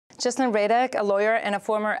Justin Radek, a lawyer and a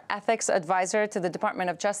former ethics advisor to the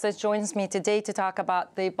Department of Justice, joins me today to talk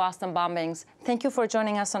about the Boston bombings. Thank you for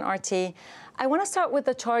joining us on RT. I want to start with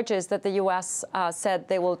the charges that the U.S. Said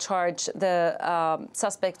they will charge the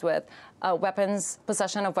suspect with,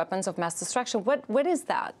 possession of weapons of mass destruction. What is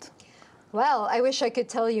that? Well, I wish I could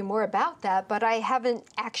tell you more about that, but I haven't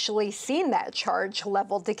actually seen that charge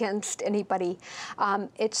leveled against anybody.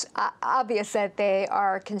 It's obvious that they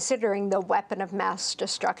are considering the weapon of mass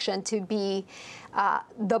destruction to be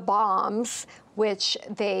the bombs, which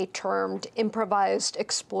they termed improvised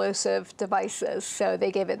explosive devices. So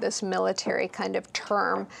they gave it this military kind of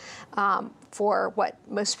term for what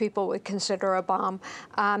most people would consider a bomb.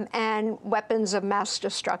 And weapons of mass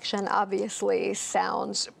destruction obviously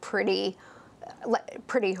sounds pretty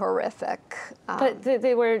horrific. But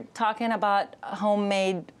they were talking about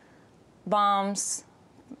homemade bombs,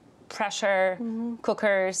 pressure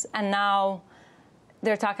cookers, and now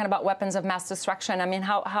they're talking about weapons of mass destruction. I mean,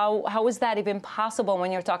 how is that even possible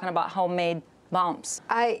when you're talking about homemade bombs?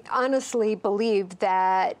 I honestly believe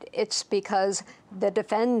that it's because the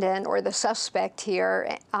defendant or the suspect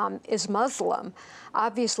here is Muslim.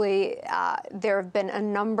 Obviously, there have been a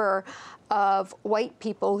number of white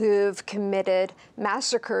people who've committed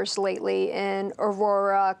massacres lately in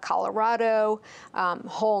Aurora, Colorado.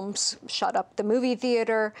 Holmes shot up the movie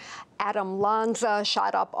theater. Adam Lanza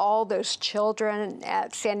shot up all those children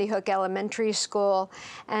at Sandy Hook Elementary School.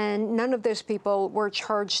 And none of those people were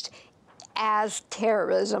charged as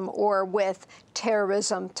terrorism or with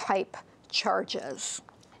terrorism-type charges.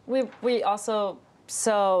 We also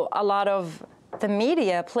saw a lot of the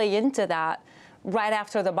media play into that. Right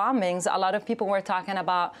after the bombings, a lot of people were talking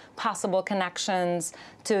about possible connections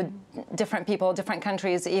to different people, different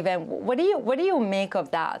countries even. What do you make of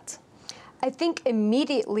that? I think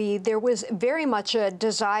immediately there was very much a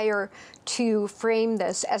desire to frame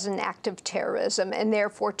this as an act of terrorism and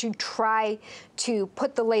therefore to try to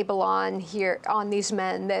put the label on these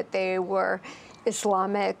men that they were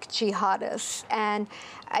Islamic jihadists. And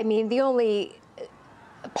I mean, the only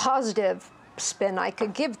positive spin I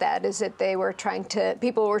could give that is that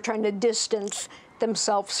people were trying to distance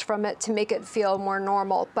themselves from it to make it feel more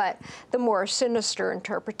normal. But the more sinister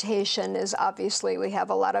interpretation is obviously we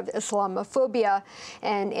have a lot of Islamophobia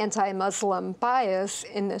and anti-Muslim bias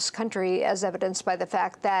in this country, as evidenced by the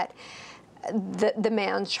fact that the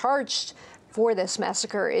man charged for this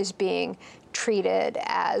massacre is being treated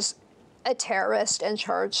as a terrorist and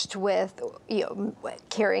charged with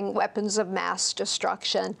carrying weapons of mass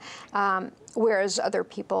destruction, whereas other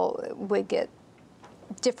people would get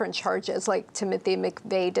different charges, like Timothy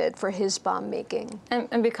McVeigh did for his bomb making.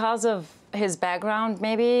 And because of his background,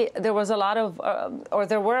 maybe there was a lot of,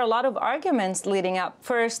 there were a lot of arguments leading up.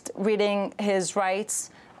 First, reading his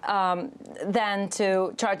rights, then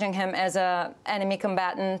to charging him as an enemy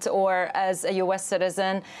combatant or as a U.S.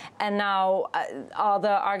 citizen, and now all the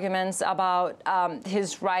arguments about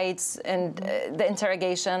his rights and the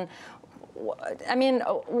interrogation. I mean,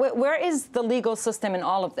 where is the legal system in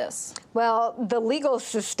all of this? Well, the legal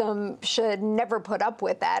system should never put up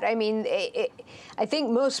with that. I mean, I think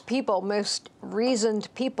most reasoned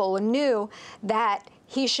people knew that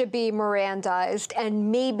he should be Mirandized,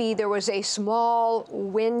 and maybe there was a small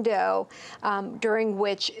window during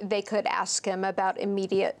which they could ask him about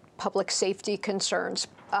immediate public safety concerns.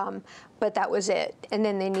 But that was it. And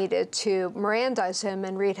then they needed to Mirandize him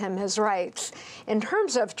and read him his rights. In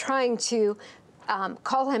terms of trying to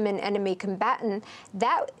call him an enemy combatant,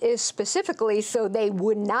 that is specifically so they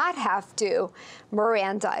would not have to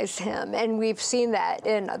Mirandize him. And we've seen that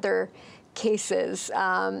in other cases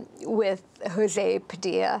with Jose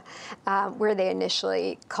Padilla, where they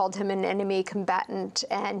initially called him an enemy combatant,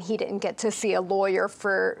 and he didn't get to see a lawyer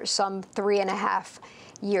for some 3.5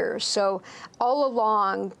 years. So all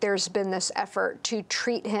along, there's been this effort to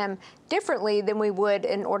treat him differently than we would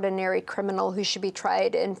an ordinary criminal who should be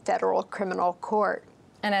tried in federal criminal court.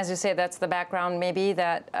 And as you say, that's the background, maybe,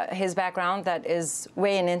 that his background that is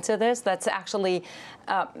weighing into this, that's actually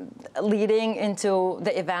leading into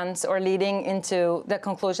the events or leading into the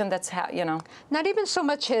conclusion that's, Not even so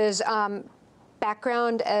much his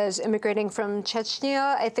background as immigrating from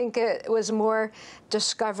Chechnya. I think it was more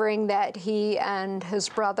discovering that he and his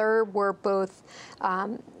brother were both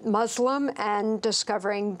Muslim, and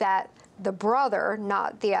discovering that the brother,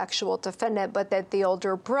 not the actual defendant, but that the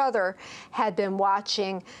older brother had been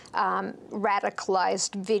watching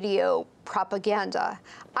radicalized video propaganda.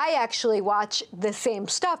 I actually watch the same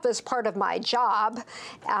stuff as part of my job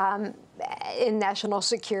in national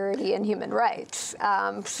security and human rights.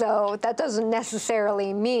 So that doesn't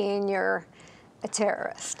necessarily mean you're a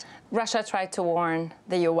terrorist. Russia tried to warn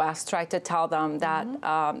the U.S., tried to tell them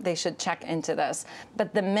that they should check into this.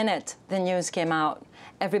 But the minute the news came out,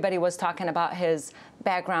 everybody was talking about his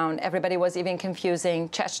background. Everybody was even confusing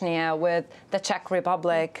Chechnya with the Czech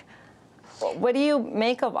Republic. What do you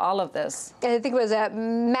make of all of this? I think it was a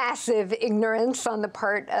massive ignorance on the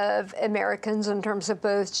part of Americans in terms of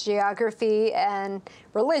both geography and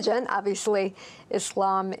religion. Obviously,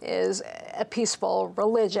 Islam is a peaceful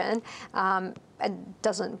religion. And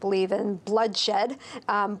doesn't believe in bloodshed,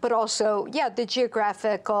 but also, yeah, the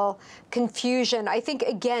geographical confusion. I think,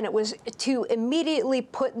 again, it was to immediately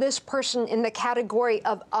put this person in the category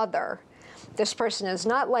of other. This person is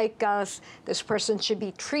not like us. This person should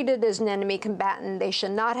be treated as an enemy combatant. They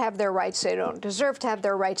should not have their rights. They don't deserve to have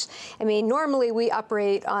their rights. I mean, normally we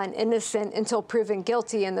operate on innocent until proven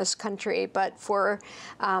guilty in this country, but for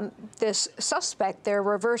this suspect, they're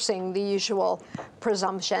reversing the usual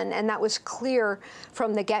presumption, and that was clear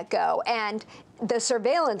from the get-go. And the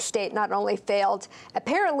surveillance state not only failed,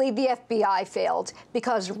 apparently the FBI failed,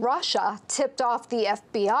 because Russia tipped off the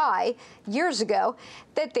FBI years ago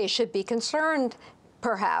that they should be concerned,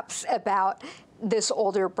 perhaps, about this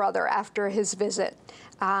older brother after his visit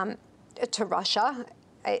to Russia,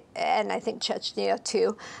 and I think Chechnya,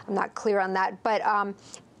 too. I'm not clear on that. But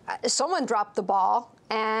someone dropped the ball,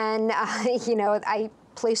 and, you know, I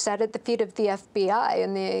place that at the feet of the FBI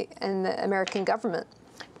and the American government.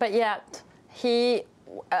 But yet, the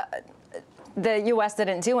U.S.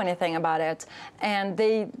 didn't do anything about it, and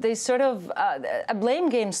they sort of a blame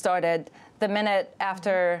game started the minute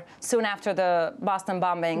after, soon after the Boston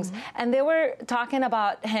bombings, and they were talking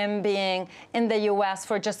about him being in the U.S.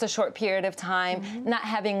 for just a short period of time, not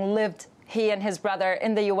having lived, he and his brother,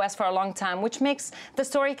 in the U.S. for a long time, which makes the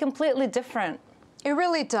story completely different. It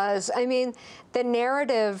really does. I mean, the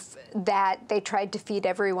narrative that they tried to feed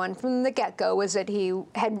everyone from the get-go was that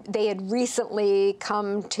they had recently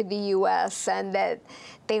come to the U.S. and that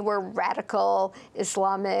they were radical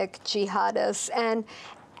Islamic jihadists. And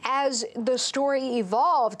as the story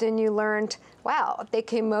evolved and you learned, wow, they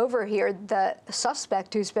came over here, the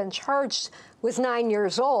suspect who's been charged was 9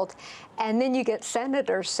 years old. And then you get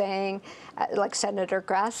senators saying, like Senator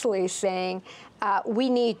Grassley saying, we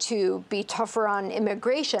need to be tougher on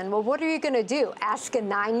immigration. Well, what are you going to do? Ask a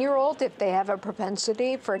 9-year-old if they have a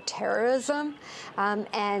propensity for terrorism?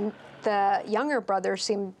 And the younger brother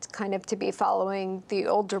seemed kind of to be following the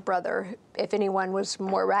older brother. If anyone was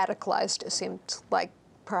more radicalized, it seemed like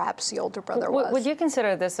perhaps the older brother was. Would you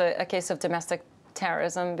consider this a case of domestic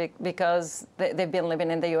terrorism because they've been living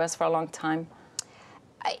in the U.S. for a long time?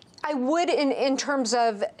 I would, in terms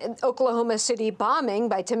of Oklahoma City bombing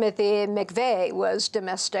by Timothy McVeigh was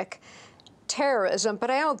domestic terrorism,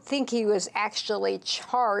 but I don't think he was actually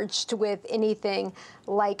charged with anything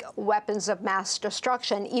like weapons of mass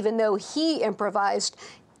destruction, even though he improvised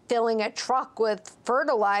filling a truck with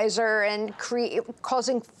fertilizer and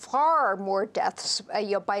causing far more deaths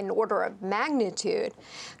by an order of magnitude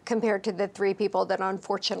compared to the 3 people that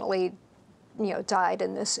unfortunately died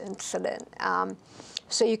in this incident.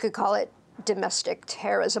 So you could call it domestic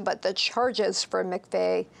terrorism, but the charges for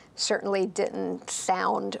McVeigh certainly didn't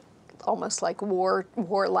sound almost like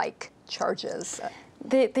warlike charges.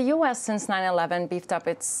 The U.S. since 9/11 beefed up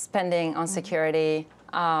its spending on security,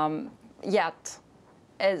 yet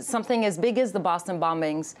something as big as the Boston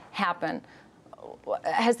bombings happened.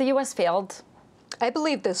 Has the U.S. failed? I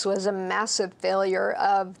believe this was a massive failure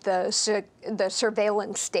of the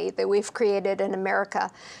surveillance state that we've created in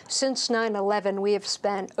America. Since 9/11, we have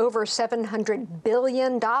spent over $700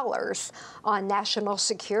 billion on national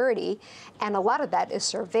security, and a lot of that is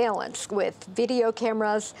surveillance with video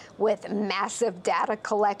cameras, with massive data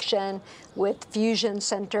collection, with fusion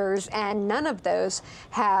centers, and none of those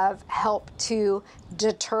have helped to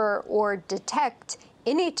deter or detect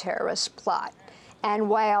any terrorist plot. And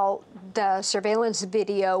while the surveillance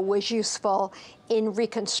video was useful in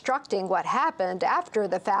reconstructing what happened after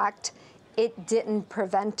the fact, it didn't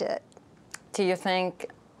prevent it. Do you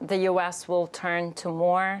think the U.S. will turn to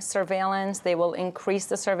more surveillance? They will increase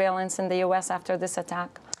the surveillance in the U.S. after this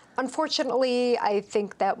attack? Unfortunately, I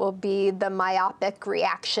think that will be the myopic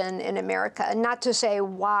reaction in America. Not to say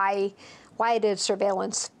why did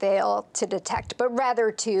surveillance fail to detect, but rather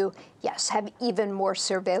to, yes, have even more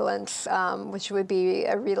surveillance, which would be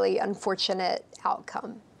a really unfortunate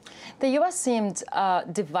outcome. The U.S. seemed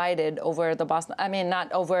divided over the Boston, I mean,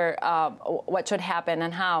 not over what should happen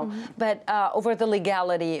and how, but over the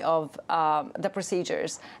legality of the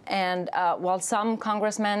procedures. And while some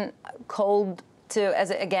congressmen called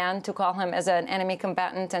to call him as an enemy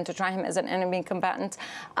combatant and to try him as an enemy combatant,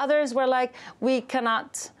 others were like, we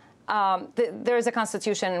cannot there is a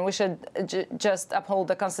constitution and we should just uphold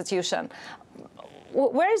the constitution.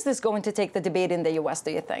 Where is this going to take the debate in the U.S.,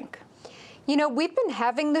 do you think? You know, we've been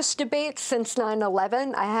having this debate since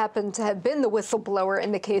 9/11. I happen to have been the whistleblower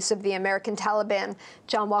in the case of the American Taliban,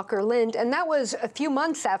 John Walker Lind, and that was a few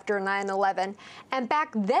months after 9/11. And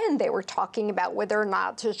back then they were talking about whether or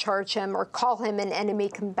not to charge him or call him an enemy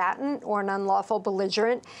combatant or an unlawful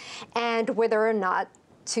belligerent, and whether or not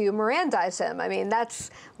to Mirandize him. I mean,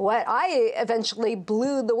 that's what I eventually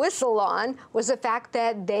blew the whistle on, was the fact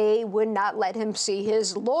that they would not let him see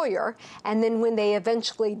his lawyer. And then when they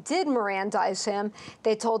eventually did Mirandize him,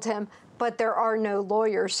 they told him, but there are no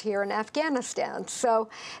lawyers here in Afghanistan. So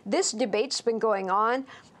this debate's been going on.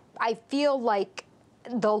 I feel like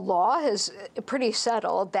the law is pretty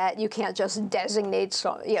settled that you can't just designate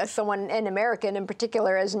someone, an American in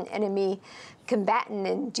particular, as an enemy combatant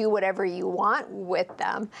and do whatever you want with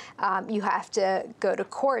them. You have to go to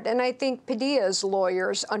court. And I think Padilla's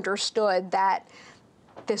lawyers understood that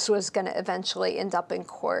this was going to eventually end up in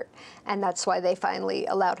court. And that's why they finally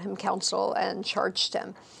allowed him counsel and charged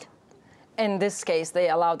him. In this case, they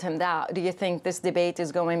allowed him that. Do you think this debate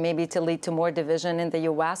is going maybe to lead to more division in the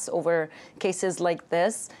U.S. over cases like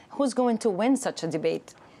this? Who's going to win such a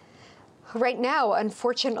debate? Right now,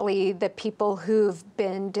 unfortunately, the people who've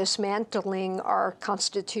been dismantling our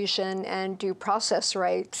Constitution and due process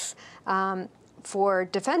rights for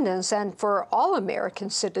defendants and for all American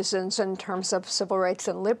citizens in terms of civil rights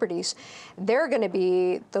and liberties, they're going to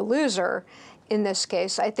be the loser in this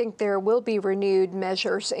case. I think there will be renewed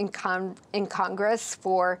measures in Congress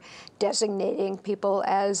for designating people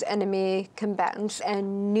as enemy combatants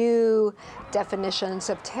and new definitions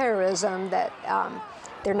of terrorism that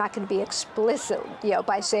they're not going to be explicit,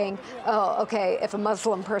 by saying, oh, okay, if a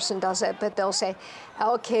Muslim person does it, but they'll say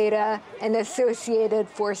Al-Qaeda and associated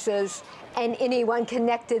forces and anyone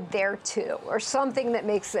connected thereto, or something that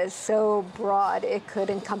makes it so broad it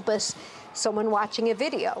could encompass someone watching a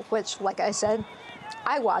video, which, like I said,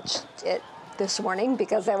 I watched it this morning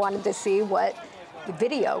because I wanted to see what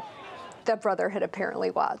video the brother had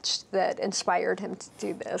apparently watched that inspired him to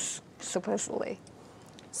do this, supposedly.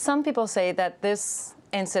 Some people say that this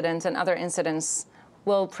incident and other incidents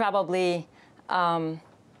will probably, the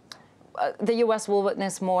U.S. will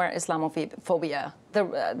witness more Islamophobia.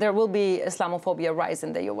 There will be Islamophobia rise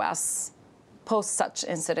in the U.S. post such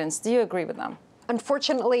incidents. Do you agree with them?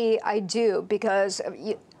 Unfortunately, I do, because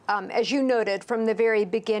as you noted from the very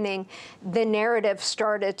beginning, the narrative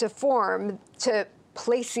started to form to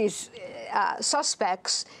place these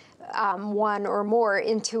suspects, one or more,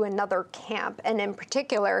 into another camp, and in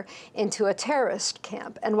particular into a terrorist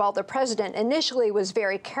camp. And while the president initially was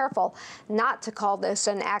very careful not to call this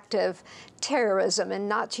an act of terrorism and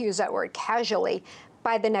not to use that word casually,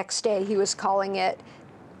 by the next day he was calling it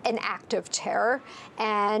an act of terror.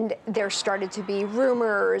 And there started to be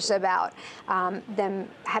rumors about them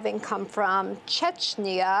having come from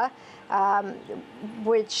Chechnya,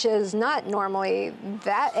 which is not normally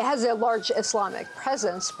that. It has a large Islamic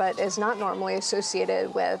presence, but is not normally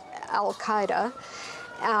associated with Al-Qaeda.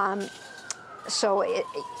 I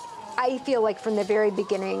feel like from the very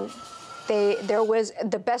beginning, there was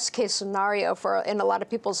the best case scenario in a lot of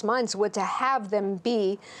people's minds would to have them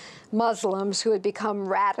be Muslims who had become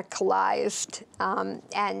radicalized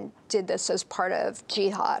and did this as part of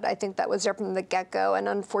jihad. I think that was there from the get-go, and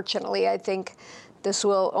unfortunately, I think this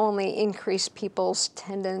will only increase people's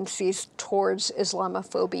tendencies towards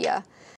Islamophobia.